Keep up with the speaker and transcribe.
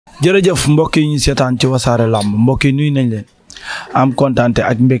jërëjëf mbokk yi ñu seetaan ci Wassare Lamb mbokk yi nuyu nañ leen am kontaan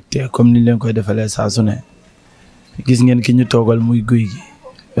ak mbégte comme niñ leen koy defalee saa su ne gis ngeen ki ñu toogal muy Gouy Gui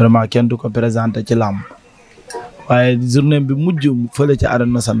vraiment kenn du ko présenté ci làmb waaye journée bi mujj fële ci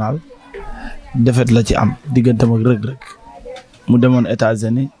arène nationale défaite la ci am digganteem ak Reug Reug mu demoon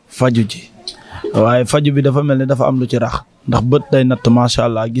États-Unis faju ji waaye faju bi dafa mel ni dafa am lu ci rax ndax bët day natt macha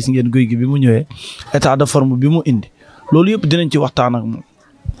allah gis ngeen Gouy Gui bi mu ñëwee état de forme bi mu indi loolu yëpp dinañ ci waxtaan ak moom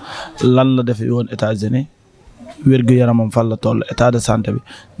lan la defee woon États-Unis wér-gu-yaramam fan la toll état de santé bi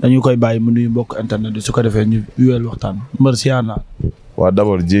dañu koy bàyyi mu nuyu mbokk internet bi su ko defee ñu wéyal waxtaan mbër siyaar naa. waaw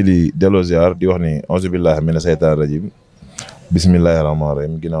d'abord jili delloo ziar di wax ni auzu billahi mina seytaan rajim bismillahi rahmaani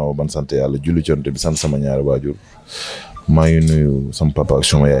rahim ginnaaw ban sant yàlla julli conte bi sant sama ñaari waajur maa ngi nuyu sama papa ak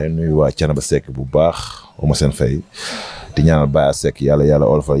sama yaay nuyu waa Canaba Seck bu baax Eumeu Sene Faye di ñaanal Baye Seck yàlla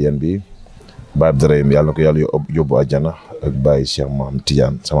olofal yéen bi Baye Abdourahim yàlla na ko yàlla yóbbu àjjana ak Baye Cheikh Mahamad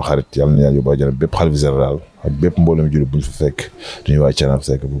Tidiane sama xarit yàlla na yàlla yóbbu àjjana bépp xalifa général ak bépp mboolem jullit bu ñu fa fekk di nuyu waa Canaba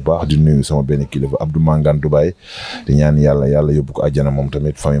Seck bu baax di nuyu sama benn kilifa Abdou Mangane Dubaay di ñaan yàlla yóbbu ko àjjana moom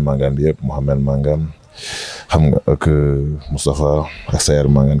tamit famille Mangane bi yëpp Mouhamed Mangane xam nga ak Moustapha ak Sayer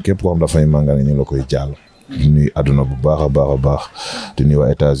Mangane képp koo xam dafa famille Mangane ñu la koy jaal di nuyu àdduna bu baax a baax di nuyu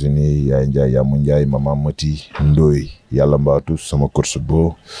waa États-Unis yaay Ndiaye Yamou Ndiaye Mama Mati Ndoy yàlla mbaatu sama course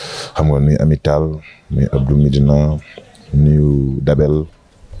bo xam nga nuyu Amital nuyu Abdou Midina nuyu Dabel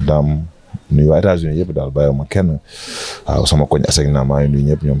Dam nuyu waa États-Unis yëpp daal bàyyiwuma kenn waaw sama koñ aseg naa maa ngi nuyu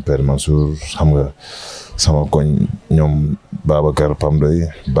ñëpp ñoom Père Mansour xam nga sama koñ ñoom Babacar Pam Doy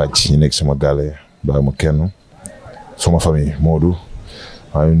bàcc ñi nekk sama gaale bàyyiwuma kenn sama famille Modou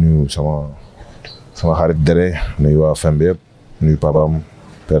maa ngi nuyu sama xarit Dere nuyu waa Fembe yëpp nuyu papaam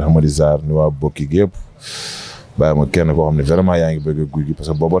Père Hamadi Zar nuyu waa bokki gi yëpp bàyyiwuma kenn koo xam ne vraiment yaa ngi bëgg Gouy Gui parce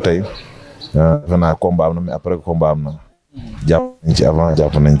que booba tey defe naa combat am na mais après combat am na jàpp nañ ci avant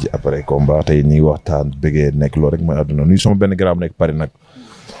jàpp nañ ci après combat tey ñi ngi waxtaan bëggee nekk loolu rek mooy àdduna nuyu sama benn gramme nekk Paris nag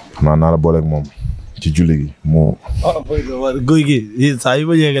xam naa la booleeg moom ci julli gi moo. Gouy Gui saa yu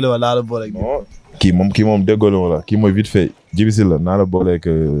ma yéegale wa naa la booleeg. kii moom déggoo la kii mooy vite fait jibisil la naa la booleeg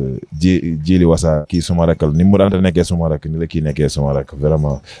jili Wassare kii suma rakal ni mu daan nekkee suma rak ni la kii nekkee suma rak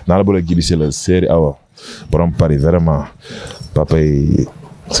vraiment naa la booleeg jibisil la séeri awa borom Paris vraiment papa yi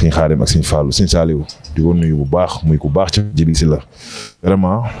suñ xaarim ak suñ Fallou suñ Saliou di ko nuyu bu baax muy ku baax ci jibi si la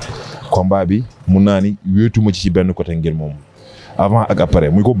vraiment combat bi mun naa ni wéetuma ci benn côté ngir moom avant ak après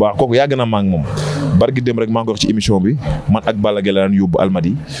muy ku baax kooku yàgg na ma ak moom barki dem rek maa ngi wax ci émission bi man ak Balla Gaye la daan yóbbu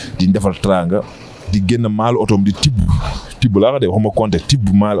Almadi di defal tranga di génn maalu otoom di tibb laa wax de waxuma compté tibb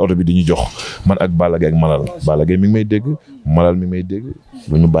maalu oto bi di ñu jox man ak Balla Gaye ak Malal Balla Gaye mi ngi may dégg Malal mi ngi may dégg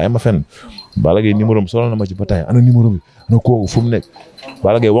lu ñu bàyyi ma fenn Balla Gaye numéro am solo na ma ci bataay ana numéro bi ana kooku fu mu nekk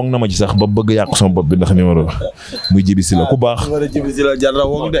Balla Gaye wong na ma ci sax ba bëgg yàq sama bopp bi ndax numéro muy jibi si la ku baax. jibi si la jar na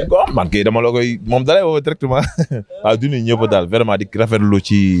wong de. man kay dama la koy moom dalay woo directement waaw du nuyu ñëpp daal vraiment di rafetlu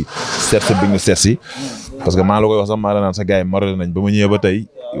ci seet bi nga seet si parce que maa la koy wax sax maa la naan sa gars yi marale nañ ba ma ñëwee ba tey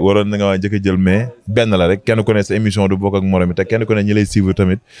waroon na nga waa njëkk a jël mais benn la rek kenn ku ne sa émission du bokk ak morom mi te kenn ku ne ñi lay suivre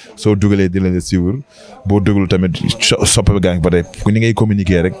tamit soo dugalee di leen suivre boo déglu tamit soppe gaa ngi ba tey ku ni ngay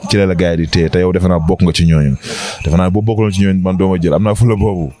communiquer rek ci la gars yi di téye te yow defe naa bokk nga ci ñooñu defe naa boo bokkaloon ci ñooñu man doo ma jël am naa fula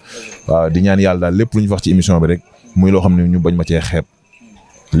boobu waaw di ñaan yàlla daal lépp lu ñu wax ci émission bi rek muy loo xam ne ñu bañ ma cee xeeb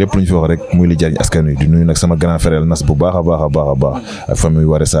lépp lu ñu fi wax rek muy li jariñ askan wi di nuyu nag sama grand frère Nas bu baax a baax ak famille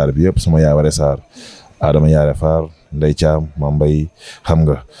Wassare bi yëpp sama yaay Wassare Adama Yaare Faar Ndey Caam ma mbay xam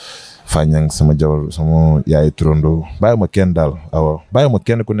nga Fañang sama jawar sama yaay Turondo bàyyiwuma kenn daal awa bàyyiwuma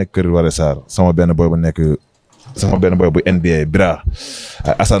kenn ku nekk kër Wassare sama benn boy bu NBA Bira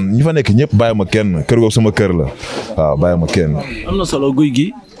Assane ñi fa nekk ñëpp bàyyiwuma kenn kër googu sama kër la waaw bàyyiwuma kenn. am na solo Gouy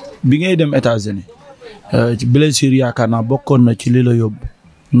Gui bi ngay dem États-Unis ci blessure yaakaar naa bokkoon na ci li la yóbbu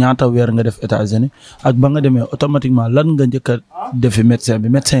ñaata weer nga def États-Unis ak ba nga demee automatiquement lan nga njëkk a defi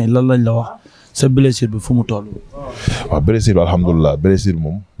médecin yi lan lañ la wax. sa blessure bi fu mu toll. waaw blessure bi alhamdulilah blessure bi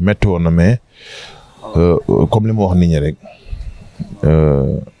moom métti woon na mais comme li ma wax nit ñi rek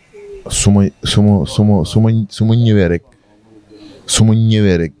su ma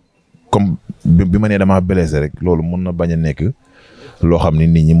ñëwee rek comme bi ma nee damaa blessé rek loolu mën na bañ a nekk loo xam ne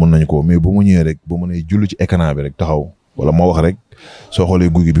nit ñi mën nañu ko mais bu ma ñëwee rek bu ma nee jullu ci écran bi rek taxaw wala moo wax rek soo xoolee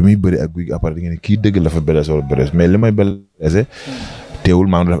Gouy Gui bi muy bëri ak Gouy Gui après di nga ne kii dëgg la fa blessé wala blessé mais li may blessé. teewul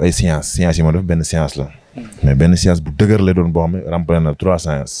maa ngi def ay science yi ma def benn science la mais benn science bu dëgër la doon boo xam ne remplir na 3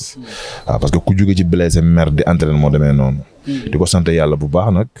 sciences waaw parce que ku jóge ci blessé mer di entraîné moo demee noonu di ko sant yàlla bu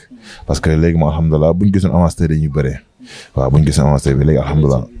baax nag parce que léegi moo alhamdulilah buñ gisoon avancé dañuy bëree waaw buñ gisoon avancé bi léegi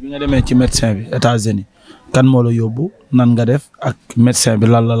alhamdulilah. bi nga demee ci médecin bi États-Unis kan moo la yóbbu nan nga def ak médecin bi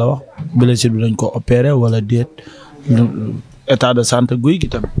lan la wax blessure bi dañ ko opéré wala déet état de santé Gouy Gui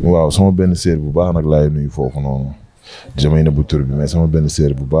tamit. waaw sama benn séer bu baax nag laay nuyu foofu noonu damay nëbbu tur bi mais sama benn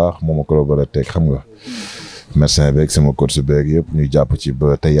séer bu baax moo ma collaboré teg xam nga médecin beeg sama coach beeg yëpp ñuy jàpp ci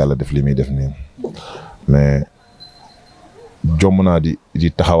ba tey yàlla def li muy def nii mais jomm naa di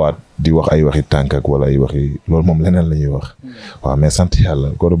taxawaat di wax ay waxi tànk ak wala ay waxi loolu moom leneen la ñuy wax waaw mais sant yàlla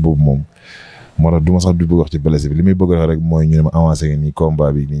côté boobu moom moo tax du ma sax du bëgg wax ci blessé bi li muy bëgg rek mooy ñu ne ma avancé nga nii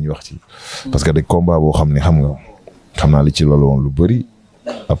combat bi nii ñu wax ci parce que de combat boo xam ne xam naa li ci loolu woon lu bëri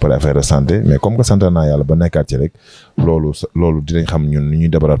après affaire de santé mais comme que sant naa yàlla ba nekkaat ci rek loolu dinañ xam ñun ni ñuy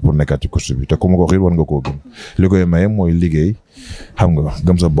débaraat pour nekkaat ci course bi te ku ma ko wax war nga koo gëm li koy maye mooy liggéey xam nga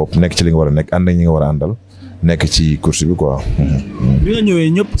gëm sa bopp nekk ci li nga war a nekk ànd ak ñi nga war a àndal nekk ci course bi quoi. bi nga ñëwee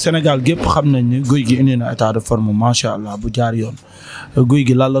ñëpp Sénégal gépp xam nañ ni Gouy Gui indi na état de forme macha allah bu jaar yoon Gouy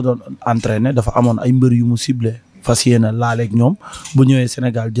Gui lan la doon entraîné dafa amoon ay mbër yu mu ciblé fas yéene laaleeg ñoom bu ñëwee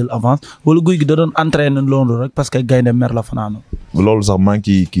Sénégal jël avance wala Gouy Gui da doon entraîné loolu rek parce que gaynde mer la fanaano loolu sax maa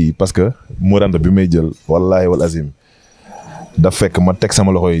ngi kii parce que Mourante bi may jël wallaahi wal azim daf fekk ma teg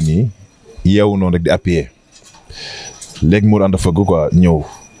sama loxo yi nii yeewu noonu rek di appuyer léegi Mourante fëgg quoi ñëw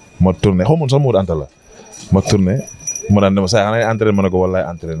ma tourné xaw ma sax Mourante la ma tourné Mourante ma saa xanaa entraîné ma ne ko wallaahi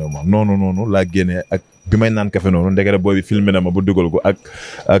entraîné ma noonu laa génnee ak bi may naan café noonu ndekete booy bi filmé na ma bu dugal ko ak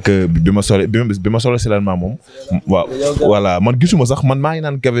bi ma solo silalement moom waaw voilà man gisuma sax man maa ngi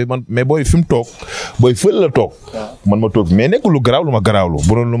naan café man mais booy fi mu toog booy fël la toog man ma toog mais nekkul lu garaaw lu ma garaawlu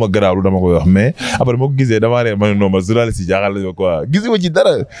bu doon lu ma garaawlu dama koy wax mais après ma ko gisee damaa ree ma ne non ma journaliste yi jaaxal la quoi gisuma ci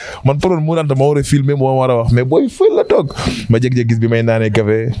dara man pour mu danta ma war a filmer moo war a wax mais booy fël la toog ma jeg-jeg gis bi may naanee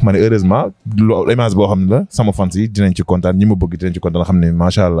café ma ne heureusement image boo xam ne la sama fans yi dinañ ci kontaan ñi ma bëgg dinañ ci kontaan xam ne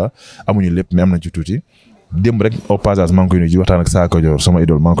macha allah amuñu lépp mais am nañ ci tuuti démb rek au passage maa ngi koy nuyu di waxtaan ak Saa Kajoor sama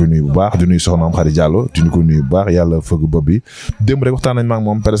idole maa ngi koy nuyu bu baax di nuyu soxnaam Xadi Diallo di ko nuyu bu baax yàlla fëgg bopp bi démb rek waxtaan nañ ma ak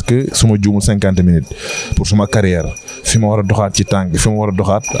moom presque suma juumul 50 minutes pour suma carrière fi ma war a doxaat ci tànk bi fi ma war a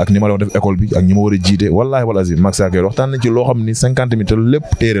doxaat ak ni ma la def école bi ak ñi ma war a jiite wallaahi wal azim maag Saa Kajoor waxtaan nañ ci loo xam ni 50 minutes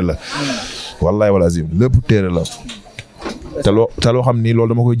lépp téere la wallaahi wal azim lépp téere la te loo xam ni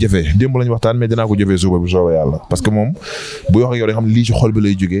loolu dama koy jëfee démb lañ waxtaan mais dinaa ko jëfee suba bu soobee yàlla parce que moom bu wax ak yow da nga xam lii ci xol bi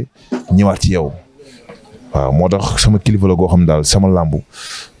lay jógee ñëwaat ci yow waaw moo tax sama kilifa la goo xam daal sama làmbu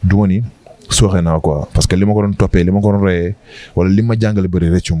du ma ni sooxe naa quoi parce que li ma ko doon toppee li ma ko doon reyee wala li ma jàngale bëri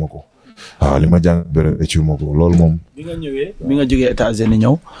rëccu ma ko waaw li ma jàngale bëri rëccu ma ko loolu moom. bi nga jógee États-Unis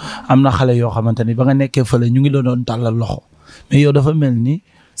ñëw am na xale yoo xamante ni ba nga nekkee fële ñu ngi la doon tàllal loxo mais yow dafa mel ni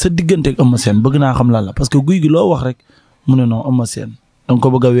sa diggante ak Eumeu Sene bëgg naa xam lan la parce que Gouy Gui loo wax rek mu ne non Eumeu Sene da nga ko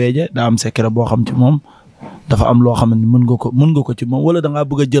bëgg a weeje daa am secret boo xam ci moom dafa am loo xam ne mën nga ko ci moom wala da ngaa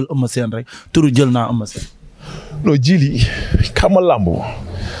bëgg a jël Eumeu Sene rek turu jël naa Eumeu Sene. non jili xam nga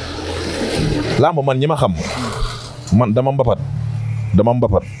làmb man ñi ma xam man dama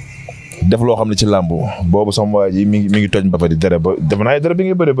mbapat def loo xam ne ci làmb boobu sama waa ji mi ngi toj mbapat di dere ba def naa dere bi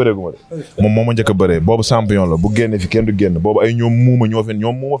nga bëree gu ma de moom moo ma njëkk a bëree boobu champion la bu génne fi kenn du génn boobu ay ñoom muuma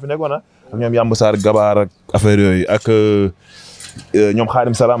fi nekkoon ak ñoom Yamba Sarr gabaar ak affaire yooyu ak ñoom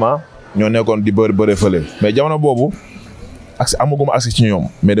Xaadim Salama ñoo nekkoon di bëree fële mais jamono boobu accès amaguma accès ci ñoom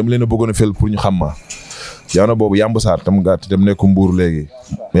mais dama leen a bëggoon a fël pour ñu xam ma jamono boobu Yamba Sarr tam gàtt dem nekk Mbuur léegi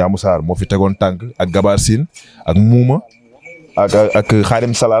Yamba Sarr moo fi tegoon tànk ak gabaar siin ak muuma ak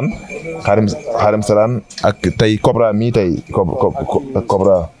Xaadim Salaan ak tey Cobra mii tey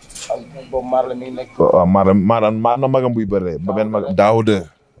Cobra waaw maar na magam buy bëree ba benn mag Daouda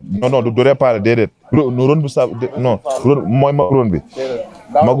non du réparé déedéet ron bu sa non mooy mag ron bi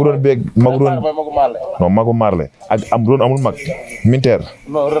magu ron beeg magu marle ak am ron amul mag minteer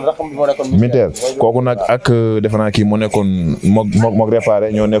kooku nag ak defe naa kii moo nekkoon moog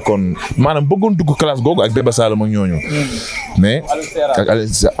réparé ñoo nekkoon maanaam bëggoon dugg classe googu ak Bébé Saloum ak ñooñu mais ak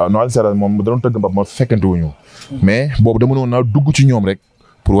Aliou Serra moom da doon tëgg mbab ma fekkante wuñu mais boobu dama noon naa dugg ci ñoom rek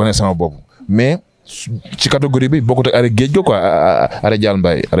pour wane sama bopp mais ci catégorie bi bokkut ak arrêt géej go quoi arrêt Dial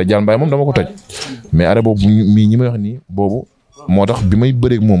Mbaye moom dama ko toj mais arrêt boobu mii ñi may wax nii boobu moo tax bi may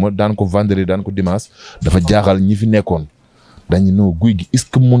bëreeg moom daan ko vendredi daan ko dimanche dafa jaaxal ñi fi nekkoon dañu noo Gouy Gui est-ce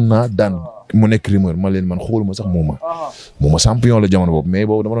que mun naa daan mu nekk rumeur ma leen man xooluma sax mooma champion la jamono boobu mais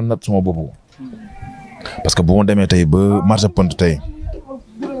boobu dama doon natt sama bopp parce que bu ma demee tey ba marché Pënd tey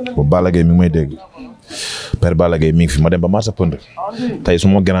boobu Balla Gaye mi ngi may dégg Père Balla Gaye mi ngi fi ma dem ba marché Pënd tey su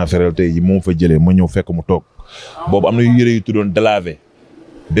ma grand frère tey moom fa jëlee ma ñëw fekk mu toog boobu am na yu yëre yu tuddoon délavé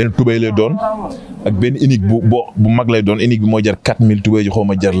benn tubéy lay doon ak benn unique bu mag lay doon unique bi moo jar 4000 tubéy ji xaw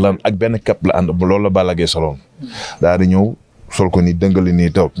ma jar lan ak benn cap la ànd loolu la Balla Gaye soloon daal di ñëw sol ko nii dëngali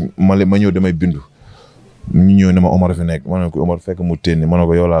nii toog ma ñëw damay bindu ñu ñëw ne ma Omar fi nekk ma ne ko Omar fekk mu ténni ma ne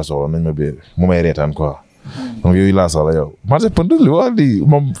ko yow laa soxla nañ ma biir mu may reetaan quoi donc yooyu laa soxla yow marché pënd li wax di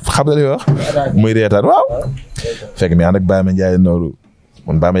moom xam na li wax muy reetaan waaw fekk mi ànd ak Baye Ma Ndiaye noonu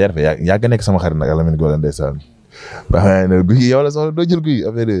man Baye Ma Ndiaye dafa yàgg nekk sama xarit nag Lamine Gola ndeysaan Baye Ma Guy yow la soxla doo jël Guy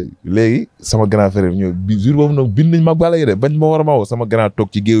affaire léegi sama grand frère ñëw bi jour boobu nag bind nañ mag bala yi de bañ ma war a ma woo sama grand toog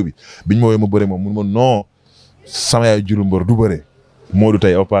ci géew bi biñ ma woowee ma bëre moom mun ma non sama yaay juru mbër du bëre Modou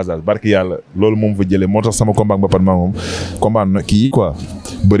tey au passage barki yàlla loolu moom fa jëlee moo tax sama combat ba pat maa moom combat na kii quoi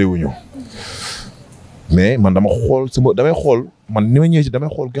bëriwuñu mais man damay xool man ni ma ñëwee ci damay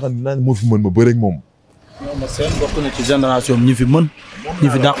xool nga xam ne naan moo fi mën ma bëre ak moom. ma seen bokk na ci génération ñi fi mën ñi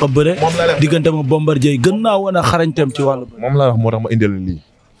fi dàq bëre diggante ma Bombardier gën naa woon a xarañteem ci wàllu. moom laa wax moo tax ma indil lii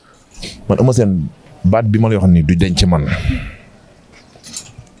man ama seen baat bi ma lay wax nii du denc man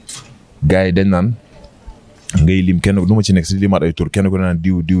gars yi dañ naan. ngay lim kenn du ma ci nekk si limaat ay tur kenn ko naan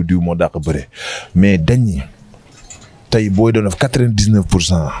diw moo dàq bëre mais dañ tey booy doon def 99%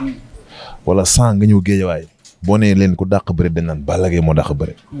 wala 100 nga ñëw géejawaay boo nee leen ku dàq bëre dañ naan Balla Gaye moo dàq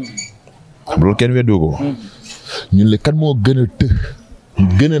bëre. xam loolu kenn weddoo ko. ñun le kan moo gën a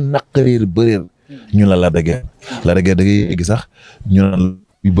gën a naqareer bëreer ñu la Lac de Guiers. Lac de Guiers da ngay egg sax ñu naan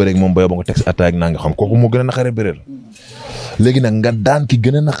yu bëreeg moom ba nga teg si attaque naa nga xam kooku moo gën a naqareer bëreer léegi nag nga daan ki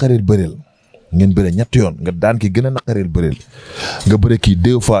gën a naqareer bëreel. ngeen bëre ñetti yoon nga daan ki gën a naqareel bëreel nga bëre kii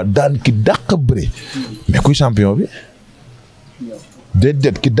 2 fois daan ki dàq bëre mais kuy champion bi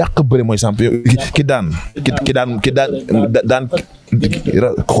déedéet ki dàq bëre mooy champion ki daan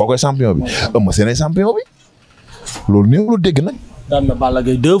kookoy champion bi Eumeu Sene champion bi loolu neexuloo dégg nag. daan na Balla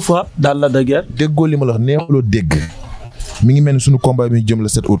Gaye 2 fois daan la de guerre. déggoo li ma la wax neexuloo dégg. mi ngi mel ni sunu combat bi jëm la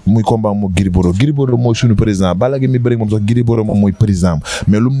 7 août muy combat moo Gris Bordeaux mooy sunu président Balla Gaye mi bëri moom sax Gris Bordeaux moom mooy président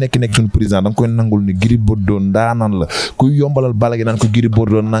mais lu mu nekk sunu président da nga koy nangul ni Gris Bordeaux ndaanaan la kuy yombalal Balla Gaye naan ko Gris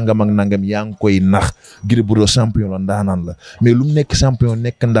Bordeaux nangam ak nangam yaa ngi koy nax Gris Bordeaux champion la ndaanaan la mais lu mu nekk champion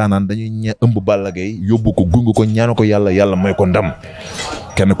nekk ndaanaan dañuy ëmb Balla Gaye yóbbu ko gunge ko ñaanu ko yàlla may ko ndam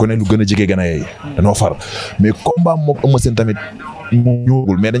kenn ku ne lu gën a jege gën a yey danoo far mais combat moom Eumeu Sene tamit moom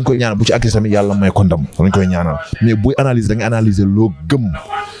ñëwagul mais dañ koy ñaanal bu ci agsi tamit yàlla may ko ndam dañ koy ñaanal mais buy analyse da nga analyser loo gëm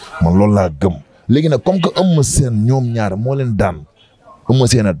man loolu laa gëm léegi nag comme que Eumeu Sene ñoom ñaar moo leen daan Eumeu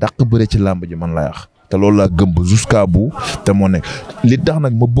Sene a dàq bëre ci làmb ji man laa wax te loolu laa gëm ba jusqu'à bout te moo nekk li tax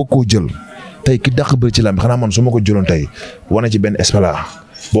nag ma bëgg koo jël tey ki dàq bëre ci làmb xanaa man su ma ko jëloon tey wane ci benn espala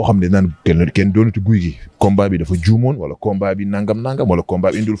boo xam ne naan kenn doonatu guy gi combat bi dafa juumoon wala combat bi nangam wala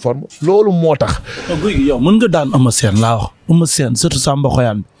combat bi indul forme loolu moo tax. guy gi yow mën nga daan Eumeu Sene laa wax Eumeu Sene surtout Samba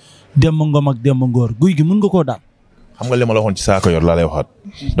Xoyaan Demba Ngom ak Demba Ngor guy gi mën nga koo daan. xam nga li ma la waxoon ci saako yor laa lay waxaat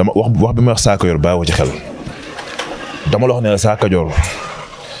dama wax bi ma wax saako yor bàyyi ci xel dama la wax ne la saako yor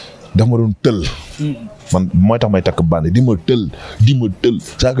dama doon tël. man mooy tax may takk bànn di ma tël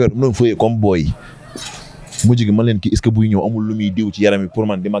saako yor dama doon fëyee comme booy. mujj gi ma leen kii est-ce que buy ñëw amul lu muy diw ci yaram yi pour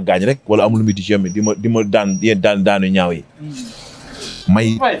man di ma gaañ rek wala amul lu muy diw ci yaram yi di ma daanu ñaaw yi.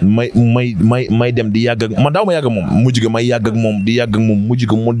 may dem di yàgg ak man daaw ma yàgg ak moom mujj gi may yàgg ak moom di yàgg ak moom mujj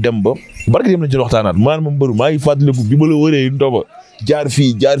gi mu dem ba. barke dem nañ ci waxtaanaat ma mbëru maa ngi fàttaliku bi ma la wëree ndoba jaar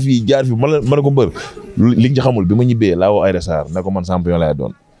fii ma ne ko mbër li nga ci xamul bi ma ñibbee laa woo Aïda Sarr ne ko man champion laay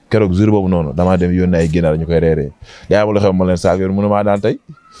doon keroog jour boobu noonu damaa dem yónnee ay ginaar ñu koy reeree yaa ma la xew ma leen saako yor mënu maa daan tey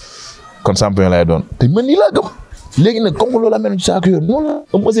kon champion lay doon te man nii laa gëm léegi nag comme que loolu amee ci saako yor noonu la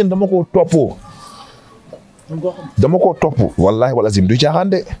Eumeu Sene dama koo topp wallaahi wala zim du caaxaan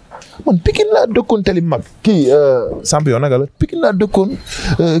de man Pikine laa dëkkoon tali mag kii champion naka la Pikine laa dëkkoon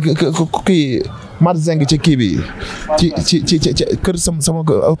kii mat zeng ci kii bi ci kër sama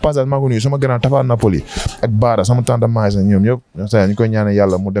passage maa ngi nuyu sama grand Tafa Napoli ak Baara sama tante Maïs ñoom ñëpp ñu koy ñaanal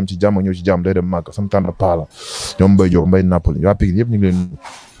yàlla mu dem ci jàmm ñëw ci jàmm day dem màgg sama tante Paala ñoom Mbaye Diop Mbaye Napoli waa Pikine yëpp ñu ngi leen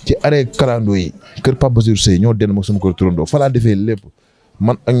ci arrêt karando yi kër Pape Basir Sey ñoo den ma sama kër turandoo fa laa defee lépp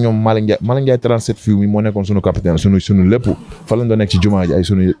man ak ñoom Malick Ndiaye 37 fi mi moo nekkoon sunu capitaine sunu lépp fa lañ doon nekk ci jumaa ji ay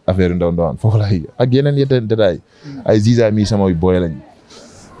sunu affaire yu ndaw ndawaan foofu laay ak yeneen détail ay ziza mi sama booy lañ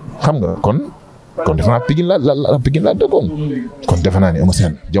xam nga kon defe naa Pikine laa dëkkoon kon defe naa ni Eumeu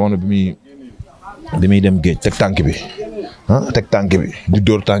Sene jamono bi muy dem géej teg tànk bi teg tànk bi di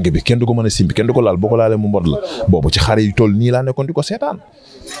dóor tànk bi kenn du ko mën a simbi kenn du ko laal boo ko laalee mu mbot la boobu ci xare yu toll nii laa nekkoon di ko seetaan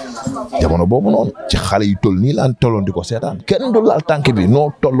jamono boobu noonu ci xale yu toll nii laa tolloon di ko seetaan kenn du laal tànk bi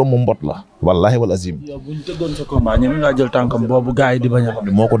noo toll mu mbot la wallahi wal azim. yow bu ñu tëggoon sa combat ñoom ngaa jël tànkam boobu gars yi di bañ a.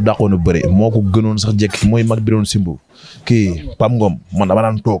 moo ko dàqoon a bëre moo ko gënoon sax jekk mooy mag bi doon simbu kii Pam Ngom man dama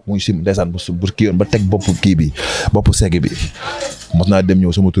daan toog muy simb ndeysaan bu kii yoon ba teg bopp kii bi bopp segg bi mos naa dem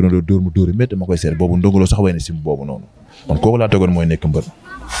ñëw sama turandoo dóor mu dóori métti ma koy seet boobu ndongoloo sax way ne simb boobu noonu man kooku laa tegoon mooy nekk mbër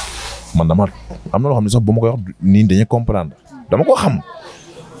man dama am na loo xam ne sax bu ma koy wax nii dañuy comprendre dama ko xam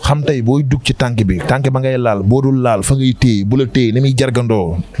xam tey booy dugg ci tànk ba ngay laal boo dul laal fa ngay téye bu la téye ni muy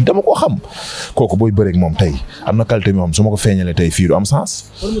jargandoo dama ko xam kooku booy bëreeg moom tey am na qualité moo xam su ma ko feeñalee tey fii du am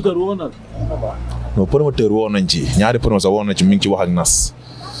sens. promoteur woo na. non promoteur woo nañ ci ñaari promoteur woo nañ ci mi ngi ci wax ak nas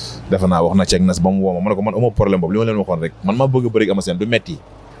defe naa wax na ci ak nas ba mu woo ma ne ko man amoo problème boobu li ma leen waxoon rek man maa bëgg a bëreeg Eumeu Sene du metti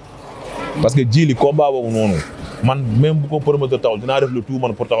parce que jili combat boobu noonu man même bu ko promoteur taxul dinaa def le tout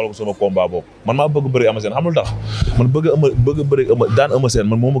man pour taxal ko sama combat boobu man maa bëgg bëri Eumeu Sene xamul tax man bëgg a bëri daan Eumeu Sene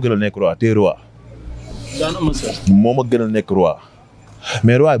man moo ma gënal nekk roi te roi. daan Eumeu Sene moo ma gënal nekk roi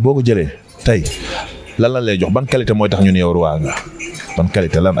mais roi boo ko jëlee tey lan la lay jox ban qualité mooy tax ñu ne yow roi nga ban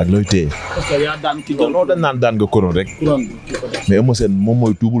qualité lan ak looy téye. parce que yaa daan ki non dañ naan daan nga couronne rek. mais Eumeu Sene moom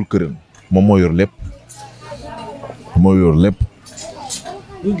mooy tuubul këram moom moo yor lépp moo yor lépp.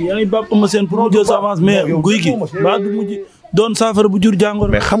 Gouy Gui yaa ngi bàpp Eumeu Sene pour mu jël sa avance mais Gouy Gui ba du mujj doon saafara bu jur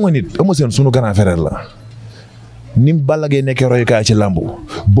jàngoro. mais xam nga nit Eumeu Sene sunu grand frère la ni Balla Gaye nekkee royukaay ci làmbu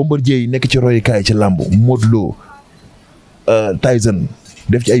Bombardier yi nekk ci royukaay ci làmbu Modou Lo Tyson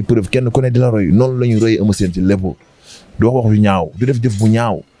def ci ay preuve kenn ku ne di la roy noonu la ñuy roy Eumeu Sene ci lépp du wax yu ñaaw du def jëf bu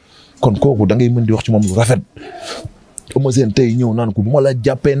ñaaw kon kooku da ngay mën di wax ci moom lu rafet. Eumeu Sene tey ñëw naan ko bu ma la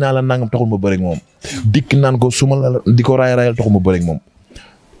jàppee naa la nangam taxul ma bëre ak moom dikk naan ko su ma la di ko raayal taxul ma bëre ak moom.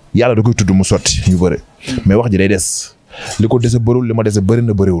 yàlla da koy tudd mu sotti ñu bëre mais wax ji day des li ko dese bëriwul li ma dese bëri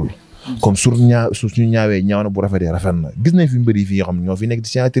na bëriwul comme su ñu ñaawee ñaaw na bu rafetee rafet na gis nañ fi mbëri fii nga xam ne ñoo fi nekk di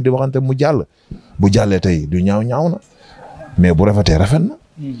signature di waxante mu jàll bu jàllee tey du ñaaw na mais bu rafetee rafet na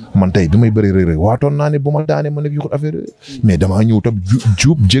man tey bi may bëri rëy waatoon naa ne bu ma daanee ma nekk yu ko affaire mais damaa ñëw tam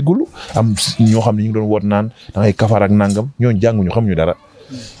juub jéggulu am ñoo xam ne ñu ngi doon woot naan da ngay kafar ak nangam ñooñu jànguñu xamuñu dara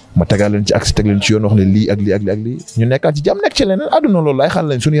ma tegal leen ci aksi teg leen ci yoon wax ne lii ak lii ak lii ak lii ñu nekkaat ci jàmm nekk ci leneen àdduna loolu ay xal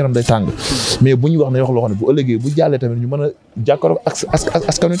lañ suñu yaram day tàng mais bu ñu wax ne wax loo xam ne bu ëllëgee bu jàllee tamit ñu mën a jàkkaarloo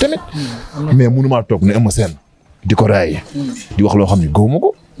askanu tamit mais mënumaa toog ne Eumeu Sene di ko raay di wax loo xam ne gëwuma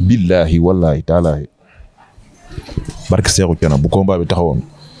ko billaahi wallaahi taalaahi barke Seexu Cana bu combat bi taxawoon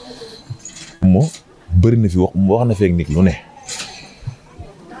moo bëri na fi wax na feek nit lu ne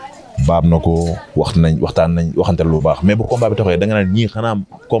baab na ko waxtaan nañ waxante lu baax mais bu combat bi taxawee da nga naan ñii xanaa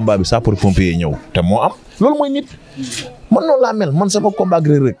combat bi sapeur pompier ñëw te moo am loolu mooy nit man noonu laa mel man sama combat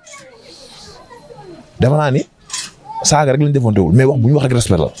Reug Reug dafa naa ni saaga rek lañ defantewul mais wax bu ñu wax rek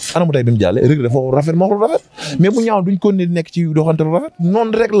respect la ana mu tey bi mu jàllee Reug Reug dafa rafet ma wax lu rafet mais bu ñaaw duñ ko ni nekk ci doxante lu rafet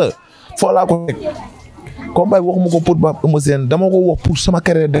noonu rek la foo laa ko teg combat bi waxuma ko pour ba Eumeu Sene dama ko wax pour sama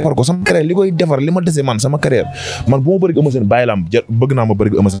carrière defar ko sama carrière li koy defar li ma dese man sama carrière man bu ma bëri Eumeu Sene bàyyi laam bëgg naa ma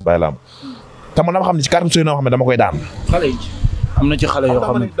bëri Eumeu Sene bàyyi laam te man dama xam ne ci kàddu sooy na xam ne dama koy daan. xale yi am na ci xale yoo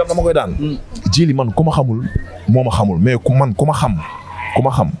xam ne dama koy daan. jili man ku ma xamul moo ma xamul mais ku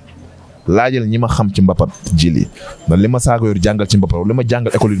ma xam laajal ñi ma xam ci mbapat jili ndax li ma saaga yor jàngal ci mbapat li ma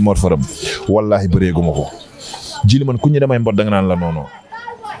jàngal école yi Mor Faram wallaahi bëreegu ma ko jili man ku ñu damay mbot da nga naan la non.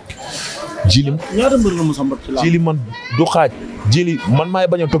 jili ñaata mbër nga mos a mbot ci làmb jili man du xaaj jili man maay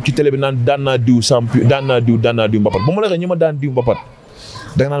bañ a toog ci télé bi naan daan naa diw champion daan naa diw mbapat bu ma la waxee ñi ma daan diw mbapat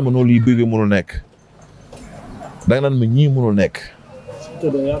da nga naan ma noonu lii bëgg mënul nekk da nga naan ma ñii mënul nekk. te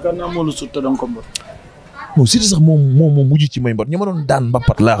de yaakaar naa moo la sut te da nga ko mbot. non si sax moom mujj ci may mbot ñi ma doon daan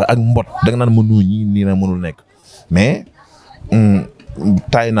mbapat laa ak mbot da nga naan ma nuu ñii nii na mënul nekk mais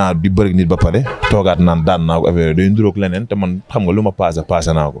taay naa di bëri nit ba pare toogaat naan daan naa ko affaire day nduróog leneen te man xam nga lu ma passé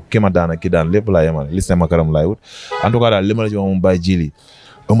naa ko ki ma daan ak ki daan lépp laa yemale li sama karam laay wut en tout cas daal li ma la ci wax moom bàyyi jili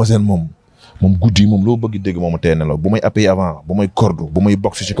Eumeu Sene moom guddi moom loo bëgg dégg moo ma tee nelaw bu may appui avant bu may corde bu may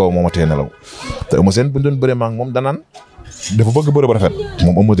boxe ci kaw moo ma tee nelaw te Eumeu Sene bu ñu doon bëree maa ngi moom danaan dafa bëgg bëre ba rafet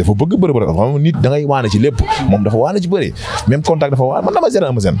moom Eumeu dafa bëgg bëre ba rafet xam nga nit da ngay waane ci lépp moom dafa waane ci bëre même contact dafa waane man dama seet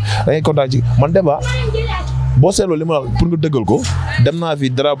Eumeu Sene da ngay contact ci man débat boo seetloo li ma wax pour nga dëggal ko dem naa fi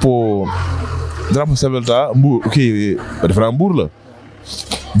drapeau Sebelta Mbour kii defe naa Mbour la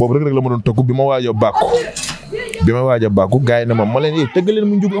boobu rek la ma doon tëggu bi ma waaj a bàkku gars yi ne ma leen tëggal leen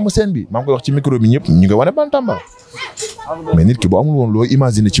mu njug Eumeu Sene bi maa ngi koy wax ci micro bi ñëpp ñu ngi wane bantamba mais nit ki boo amul woon loo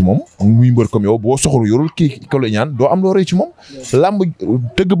imaginer ci moom muy mbër comme yow boo soxoru yorul kii ko la ñaan doo am loo rëy ci moom làmb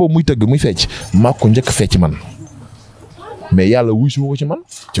tëgg boobu muy tëgg muy fecc maa ko njëkk fecc man mais yàlla wuy si ko ci man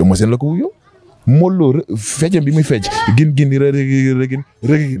ci Eumeu Sene la ko wuyoo Modou Lo feccam bi muy fecc gin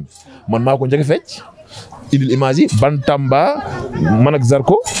rëgin man maa ko njëkk fecc indil image yi bantamba man ak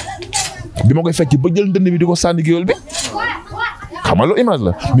Zarko bi ma koy fecc ba jël ndënd bi di ko sànni géwél bi xam nga loolu image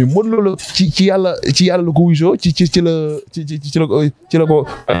la mais Modou Lo ci yàlla la ko wuyoo ci la ko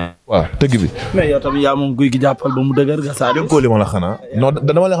waaw tëgg bi. mais yow tamit yaa moom Gouy Gui jàppal ba mu dëgër nga saa. déggoo li ma la xanaa non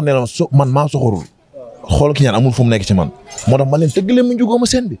dama la wax ne man maa soxorul xool ki ñaan amul fu mu nekk ci man moo tax ma leen tëggalee mu njugoo ma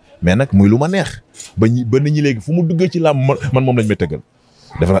seen bi mais nag muy lu ma neex ba nit ñi léegi fu mu duggee ci làmb man moom lañ may tëggal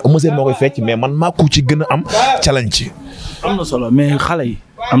dafa nag Eumeu Sene moo koy fecc mais man maa ko ci gën a am challenge ci. am na solo mais xale yi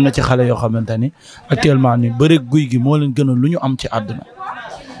am na ci xale yoo xamante ni actuellement ni bëre Gouy Gui moo leen gënal lu ñu am ci àdduna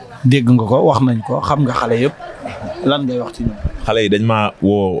dégg nga ko wax nañ ko xam nga xale yëpp lan ngay wax ci ñoom. xale yi dañ maa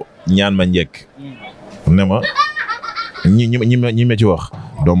woo ñaan ma njëkk ne ma ñi ma ci wax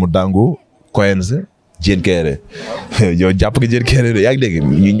doomu Dangu Coens Diène Kairé yow jàpp nga Diène Kairé de yaa ngi dégg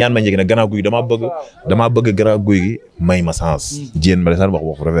ñu ñaan ma njëkk nag gannaaw Gouy Gui damaa bëgg gannaaw Gouy Gui may ma sens. Diène ma desaan wax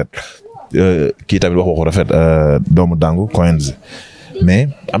waxu rafet kii tamit wax waxu rafet doomu Dangu Coens mais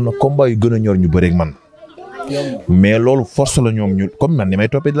am na combat yu gën a ñor ñu bëreeg man. mais loolu force la ñoom ñu comme man ni may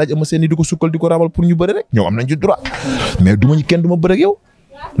toppee di laaj Eumeu Sene di ko sukkal di ko rabal pour ñu bëri rek ñoom am nañ ci droit mais du ma ñu kenn du ma bëreeg yow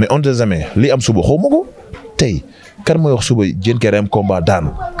mais on ne sait jamais li am suba xaw ma ko tey kan mooy wax suba Diène Kairé am combat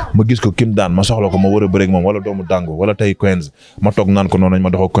daan ma gis ko kim daan ma soxla ko ma war a bëreeg moom wala doomu Dangu wala tey Coins ma toog naan ko noonu nañ ma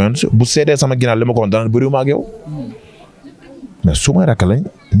doxoo Coins bu seetee sama ginnaaw li ma ko waxoon daan bëriwuma ak yow mais su ma rakk lañ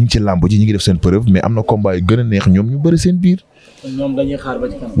ñu ngi ci làmb ji ñu ngi def seen preuve mais am na combat yu gën a neex ñoom ñu bëri seen biir. ñoom dañuy xaar ba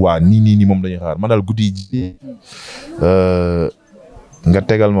ci kanam. waaw nii moom dañuy xaar man daal guddi ji nga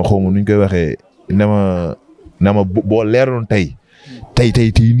tegal ma xaw ma nuñ koy waxee ne ma boo leeroon tey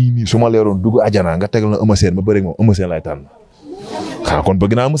nii su ma leeroon dugg àjjana nga tegal na Eumeu Sene ma bëri moom Eumeu Sene laay tànn kon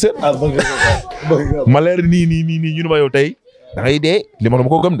bëgg naa Eumeu Sene. ma leer nii ñu ne ma yow tey da ngay dee li ma dama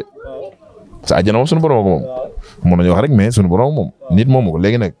ko gëm de sa àjjana moom sunu borom ko moom. mën nañu wax rek mais sunu borom moom nit moomu ko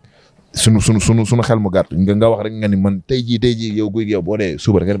léegi nag sunu xel mu gàtt nga wax rek nga ni man tey jii yow Gouy Gui yow boo dee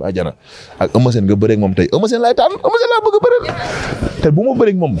suba rek nga dem àjjana ak Eumeu Sene nga bëreeg moom tey Eumeu Sene laay tànn Eumeu Sene laa bëgg a bëreel te bu ma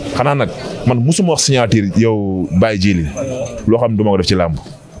bëreeg moom xanaa nag man musuma wax signature yow Baye Djili loo xam ne du ma ko def ci làmb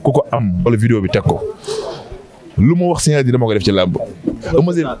ku ko am wala vidéo bi teg ko lu ma wax signature dama ko def ci làmb.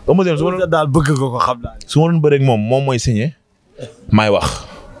 Eumeu Sene su ma daal bëgg ko xam naa. su ma doon bëreeg moom mooy signé maay wax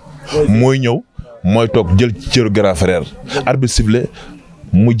mooy ñëw. mooy toog jël cëru grand frère arbitre sifflé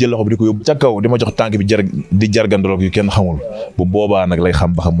mu jël loxo bi di ko yóbbu ca kaw di ma jox tànk bi di jargandoloog yu kenn xamul bu boobaa nag lay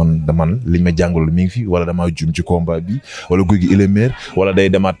xam ba xam man liñ ma jàngalul mi ngi fi wala damaa jum ci combat bi wala Gouy Gui il est meilleur wala day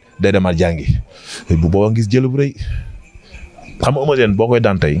demaat jàngi bu boobaa ngis jël bu rëy xam nga Eumeu Sene boo koy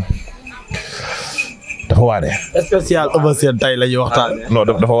daan tey dafa waane. spécial Eumeu Sene tey la ñuy waxtaanee. non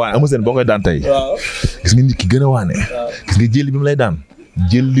dafa waane Eumeu Sene boo koy daan tey. gis nga nit ki gën a waane. gis nga jëli bi mu lay daan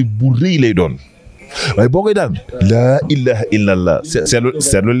jëli bu rëy lay doon. waaye boo koy daan laa ilaha illallah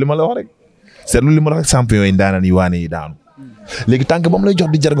seetlu li ma la wax rek seetlu li ma la wax rek champion yi daanaan yi waane yi daanu léegi tànk ba mu lay jox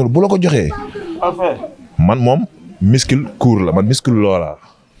di jargal bu la ko joxee man moom muscle court la man muscle loola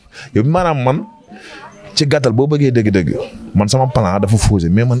yow maanaam man ci gàttal boo bëggee dëgg-dëgg man sama plan dafa fausé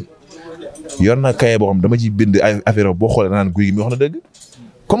mais man yor na kaye boo xam dama ci bind ay affaire boo xoolee naan Gouy Gui mi wax na dëgg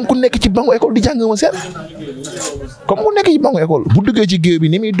comme ku nekk ci bangu école di jàng ma seet comme ku nekk ci bangu école bu duggee ci géew bi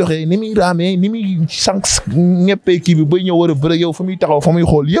ni muy doxee ni muy raamee ni muy sànq ñeppee kii bi bay ñëw war a bëre yow fa muy taxaw fa muy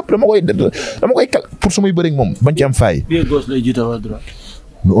xool yëpp dama koy kal pour su muy bëre ak moom bañ ci am faay. pied gauche lay jiital wala droite.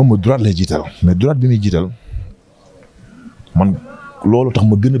 nu ëmb droite lay jiital mais droite bi muy jiital man loolu tax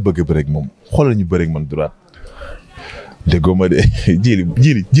ma gën a bëgg a bëre ak moom xoolal ñu bëre ak man droite déggoo ma de jili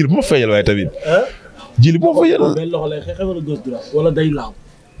bu ma fayal waaye tamit. jili bu ma fayal. benn loxo lay xeex wala gauche droite wala day laaw.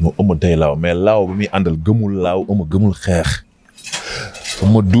 moo ëmb day laaw mais laaw bi muy àndal gëmul laaw ëmb gëmul xeex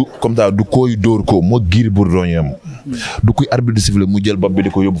ëmb du comme ça du koy dóor ko moo giir bur dooñeem du koy arbitre siffle mu jël bopp bi di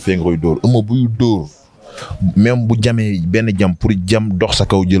ko yóbbu fee nga koy dóor ëmb buy dóor même bu jamee benn jam pour jam dox sa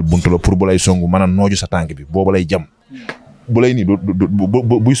kaw jël buntu la pour bu lay songu mën a nooju sa tànk bi boobu lay jam bu lay nii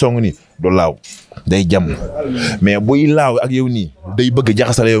buy song nii du laaw day jam mais buy laaw ak yow nii day bëgg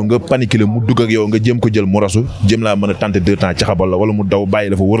jaxasale yow nga paniqué la mu dugg ak yow nga jëm ko jël mu rasu jëm laa mën a tenter 2 temps ci xabal la wala mu daw bàyyi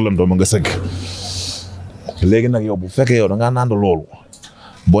la fa wërlandoo ma nga sëgg léegi nag yow bu fekkee yow da ngaa naan loolu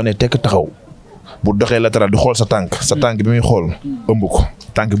boo ne tekk taxaw bu doxee latéral di xool sa tànk bi muy xool ëmb ko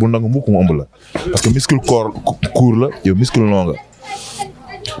tànk bu nangu mukk mu ëmb la parce que muscle corps court la yow muscle long nga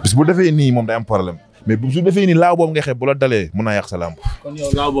bis bu defee nii moom day am problème mais bu su defee nii laaw boobu nga xeeb bu la dalee mën naa yàq sa làmb. kon yow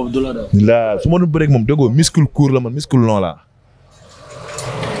laaw boobu du la dal. laa su ma doon bëreeg moom déggoo muscle court la man muscle long laa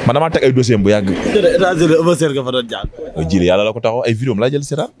man damaa teg ay dossier bu yàgg. États-Unis Eumeu Sene nga fa doon jàng. jili yàlla la ko taxaw ay vidéo laa jël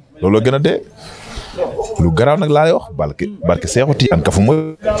seetaan loolu la gën a dee lu garaaw nag laa lay wax barke Seexu Tijaan ka fu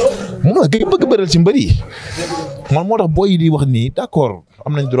moom la gën a bëgg bëral ci mbër yi man moo tax booy yi di wax nii d'accord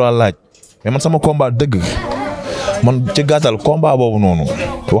am nañ droit laaj mais man sama combat dëgg man ci gàttal combat boobu noonu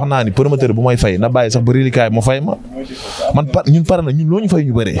wax naa ni promoteur bu may fay na bàyyi sax ba relikaay mu fay ma man ñun pare na ñun loo ñu fay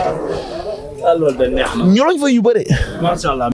ñu bëree. loolu da neex na ñu loo ñu fay ñu bëree. macha allah.